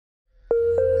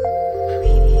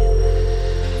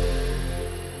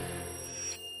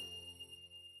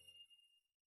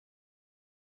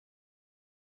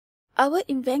Our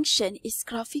invention is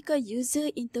graphical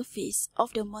user interface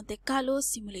of the Monte Carlo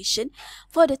simulation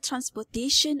for the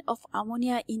transportation of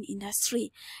ammonia in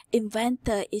industry.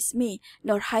 Inventor is me,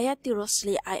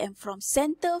 Norhayati I am from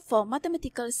Center for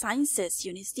Mathematical Sciences,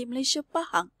 Universiti Malaysia,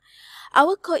 Pahang.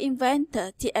 Our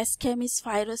co-inventor, TS chemist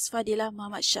Fairuz Fadilah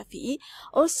Muhammad Syafi'i,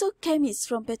 also chemist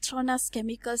from Petronas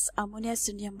Chemicals Ammonia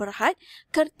Sdn Bhd,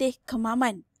 Kerteh,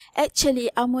 Kemaman. Actually,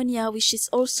 ammonia, which is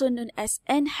also known as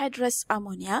anhydrous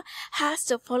ammonia, has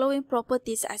the following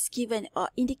properties as given or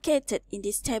indicated in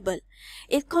this table.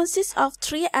 It consists of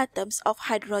 3 atoms of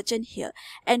hydrogen here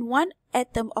and 1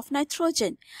 atom of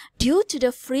nitrogen. Due to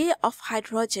the free of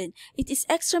hydrogen, it is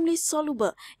extremely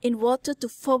soluble in water to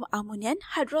form ammonium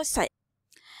hydroxide.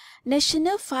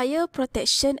 National Fire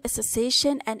Protection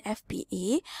Association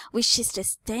 (NFPA), which is the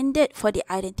standard for the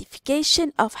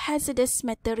identification of hazardous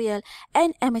material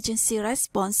and emergency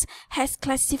response, has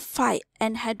classified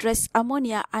anhydrous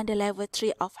ammonia under level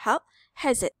 3 of health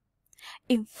hazard.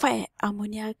 In fact,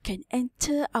 ammonia can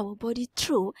enter our body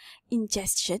through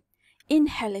ingestion,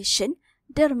 inhalation,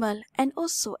 dermal, and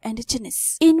also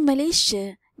endogenous. In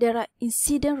Malaysia, there are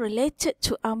incidents related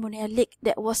to ammonia leak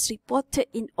that was reported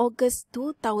in August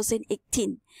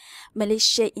 2018.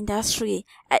 Malaysia industry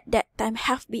at that time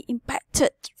have been impacted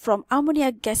from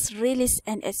ammonia gas release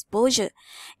and exposure.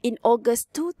 In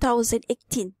August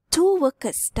 2018, 2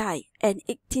 workers died and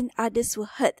 18 others were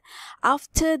hurt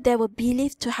after they were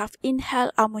believed to have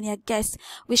inhaled ammonia gas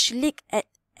which leaked at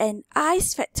an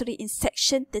ice factory in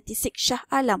section 36 Shah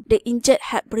Alam. The injured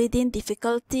had breathing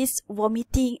difficulties,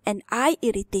 vomiting and eye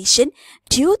irritation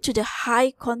due to the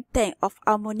high content of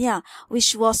ammonia,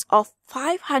 which was of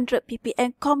 500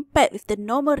 ppm compared with the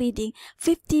normal reading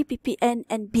 50 ppm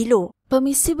and below.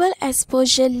 Permissible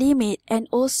exposure limit and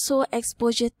also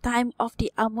exposure time of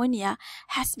the ammonia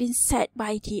has been set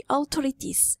by the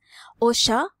authorities.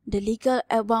 OSHA, the legal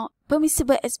amount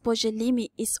permissible exposure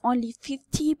limit is only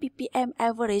 50 ppm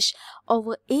average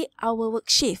over 8-hour work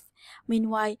shift.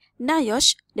 Meanwhile,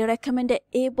 NIOSH, the recommended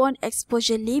airborne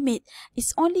exposure limit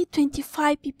is only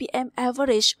 25 ppm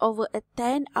average over a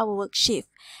 10-hour work shift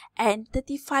and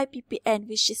 35 ppm,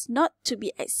 which is not to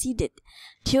be exceeded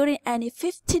during any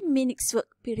 15 minutes work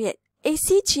period.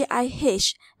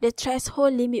 ACGIH, the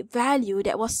threshold limit value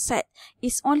that was set,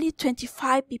 is only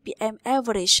 25 ppm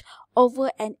average over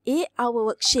an 8-hour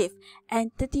work shift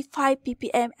and 35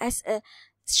 ppm as a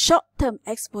short-term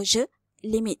exposure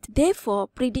limit. Therefore,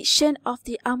 prediction of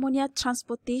the ammonia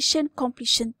transportation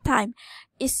completion time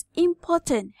is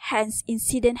important, hence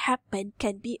incident happen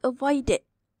can be avoided.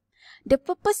 The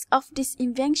purpose of this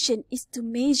invention is to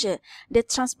measure the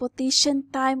transportation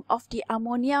time of the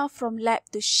ammonia from lab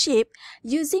to ship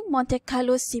using Monte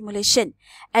Carlo simulation,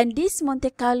 and this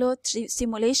Monte Carlo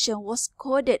simulation was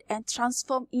coded and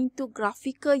transformed into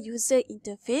graphical user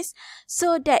interface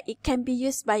so that it can be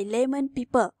used by layman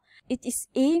people. It is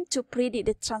aimed to predict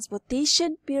the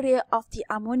transportation period of the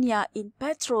ammonia in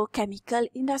petrochemical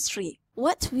industry.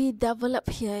 What we develop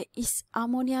here is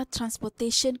ammonia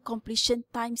transportation completion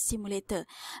time simulator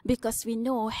because we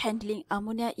know handling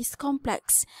ammonia is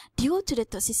complex due to the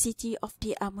toxicity of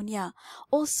the ammonia.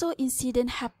 Also, incident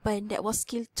happened that was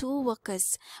killed 2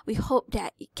 workers. We hope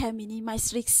that it can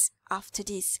minimize risks. After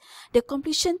this, the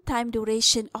completion time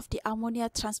duration of the ammonia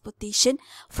transportation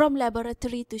from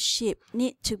laboratory to ship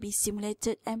need to be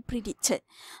simulated and predicted.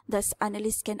 Thus,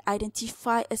 analysts can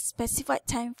identify a specified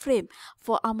time frame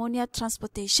for ammonia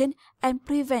transportation and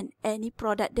prevent any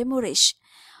product demurrage.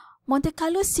 Monte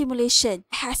Carlo simulation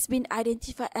has been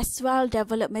identified as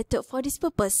well-developed method for this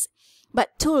purpose,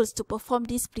 but tools to perform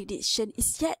this prediction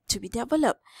is yet to be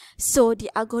developed. So the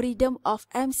algorithm of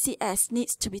MCS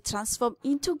needs to be transformed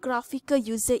into graphical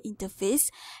user interface,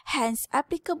 hence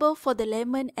applicable for the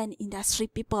layman and industry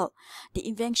people. The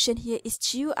invention here is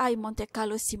GUI Monte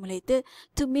Carlo simulator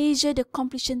to measure the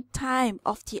completion time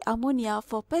of the ammonia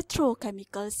for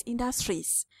petrochemicals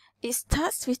industries. It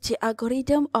starts with the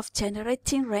algorithm of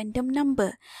generating random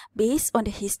number based on the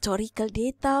historical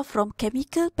data from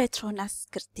chemical Petronas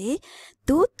Kerteh.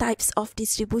 2 types of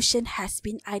distribution has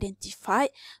been identified,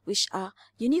 which are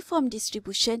uniform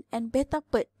distribution and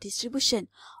beta-PERT distribution.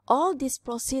 All this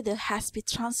procedure has been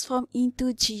transformed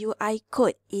into GUI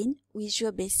code in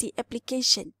Visual Basic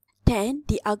application. Then,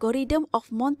 the algorithm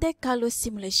of Monte Carlo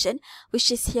simulation,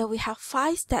 which is here we have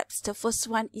 5 steps. The first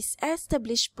one is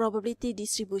establish probability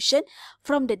distribution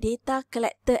from the data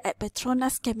collected at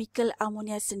Petronas Chemical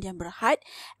Ammonia Sdn Bhd,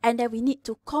 and then we need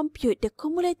to compute the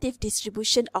cumulative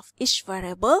distribution of each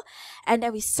variable, and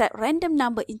then we set random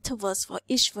number intervals for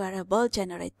each variable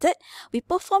generated. We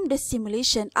perform the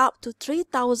simulation up to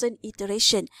 3000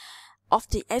 iterations. of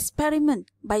the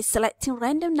experiment by selecting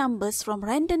random numbers from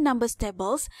random numbers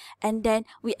tables, and then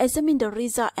we examine the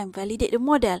result and validate the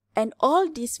model. And all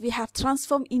this we have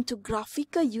transformed into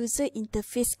graphical user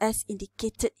interface as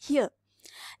indicated here.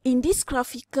 In this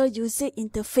graphical user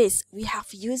interface, we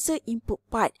have user input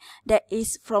part, that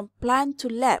is from plant to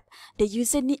lab. The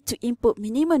user need to input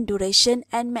minimum duration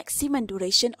and maximum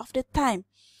duration of the time.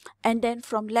 And then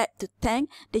from lab to tank,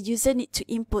 the user need to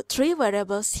input 3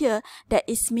 variables here, that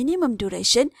is minimum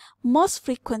duration, most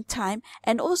frequent time,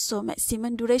 and also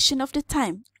maximum duration of the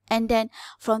time. And then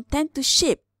from tank to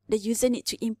ship, the user need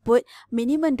to input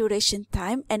minimum duration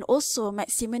time and also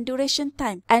maximum duration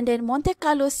time. And then Monte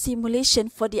Carlo simulation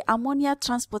for the ammonia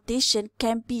transportation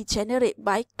can be generated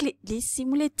by click this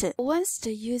simulator. Once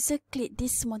the user click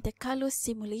this Monte Carlo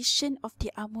simulation of the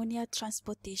ammonia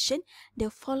transportation, the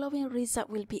following result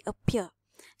will be appear.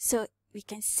 So we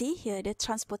can see here the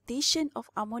transportation of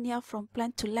ammonia from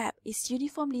plant to lab is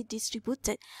uniformly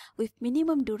distributed with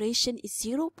minimum duration is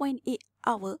 0.8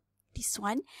 hour, this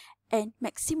one, and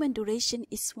maximum duration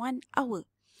is 1 hour.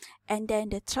 And then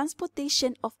the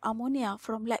transportation of ammonia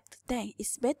from lab to tank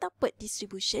is beta-PERT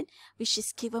distribution, which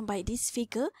is given by this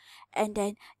figure, and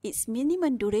then its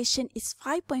minimum duration is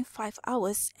 5.5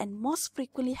 hours, and most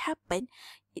frequently happen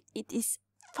it is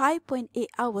 5.8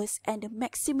 hours, and the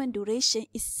maximum duration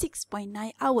is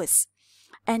 6.9 hours.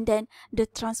 And then the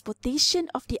transportation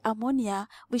of the ammonia,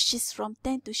 which is from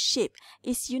tank to ship,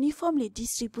 is uniformly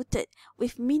distributed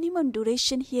with minimum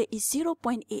duration here is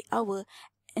 0.8 hour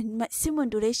and maximum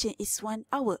duration is 1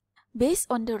 hour. Based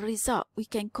on the result, we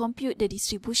can compute the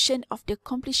distribution of the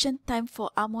completion time for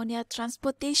ammonia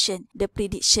transportation. The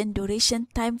prediction duration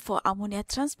time for ammonia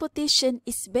transportation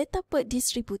is beta-PERT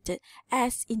distributed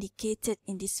as indicated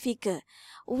in this figure,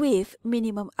 with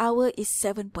minimum hour is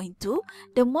 7.2,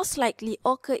 the most likely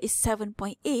occur is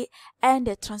 7.8, and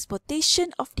the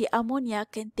transportation of the ammonia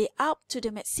can take up to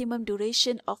the maximum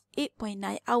duration of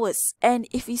 8.9 hours. And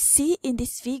if we see in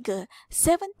this figure,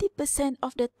 70%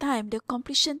 of the time the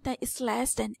completion time is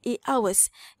less than 8 hours.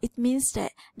 It means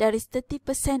that there is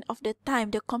 30% of the time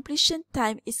the completion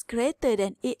time is greater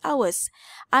than 8 hours.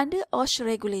 Under OSH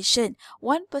regulation,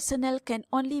 one personnel can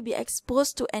only be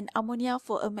exposed to an ammonia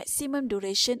for a maximum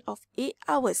duration of 8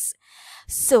 hours.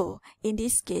 So, in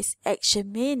this case,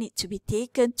 action may need to be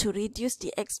taken to reduce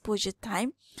the exposure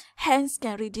time, hence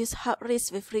can reduce heart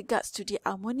risk with regards to the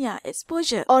ammonia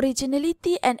exposure.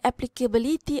 Originality and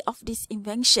applicability of this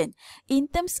invention. In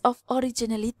terms of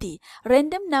originality,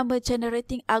 random number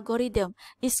generating algorithm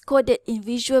is coded in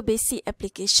Visual Basic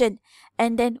application,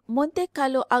 and then Monte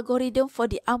Carlo algorithm for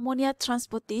the ammonia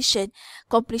transportation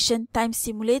completion time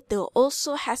simulator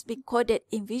also has been coded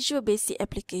in Visual Basic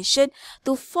application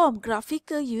to form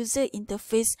graphical user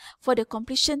interface for the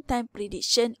completion time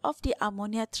prediction of the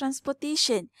ammonia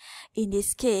transportation. In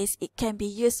this case, it can be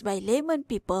used by layman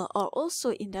people or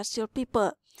also industrial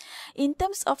people. In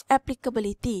terms of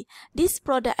applicability, this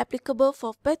product applicable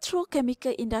for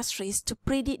petrochemical industries to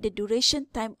predict the duration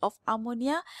time of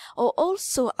ammonia or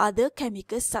also other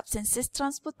chemical substances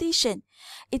transportation.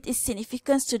 It is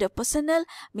significant to the personnel,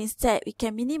 means that we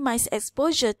can minimize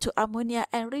exposure to ammonia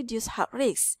and reduce heart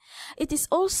risks. It is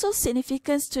also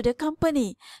significant to the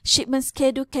company. Shipment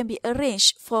schedule can be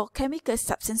arranged for chemical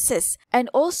substances, and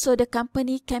also the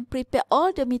company can prepare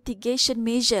all the mitigation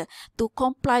measures to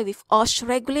comply with OSH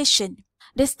regulation.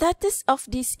 The status of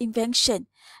this invention.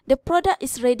 The product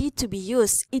is ready to be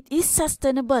used. It is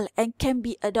sustainable and can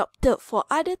be adopted for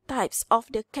other types of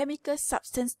the chemical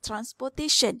substance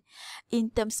transportation.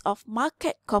 In terms of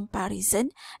market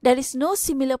comparison, there is no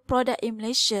similar product in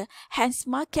Malaysia, hence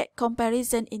market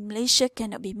comparison in Malaysia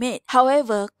cannot be made.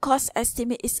 However, cost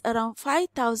estimate is around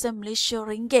 5,000 Malaysia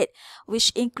ringgit,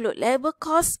 which include labor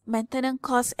costs, maintenance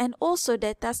costs, and also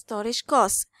data storage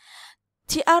costs.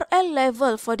 TRL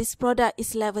level for this product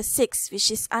is level 6,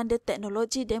 which is under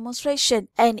technology demonstration.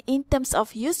 And in terms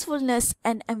of usefulness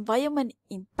and environment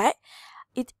impact,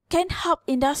 it can help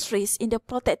industries in the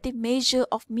protective measure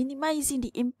of minimizing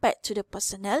the impact to the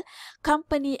personnel,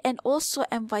 company, and also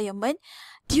environment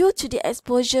due to the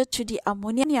exposure to the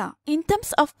ammonia. In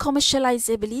terms of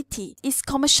commercializability, it is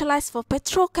commercialized for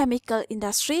petrochemical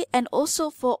industry and also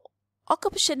for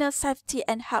occupational safety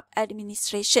and health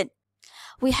administration.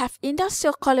 We have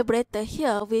industrial collaborator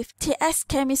here with TS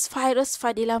Chemist Fairuz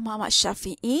Fadila Muhammad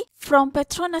Syafi'i from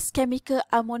Petronas Chemical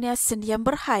Ammonia Sendian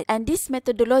Berhad, and this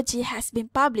methodology has been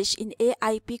published in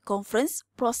AIP conference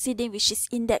proceeding, which is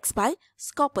indexed by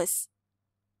Scopus.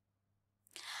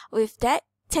 With that,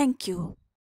 thank you.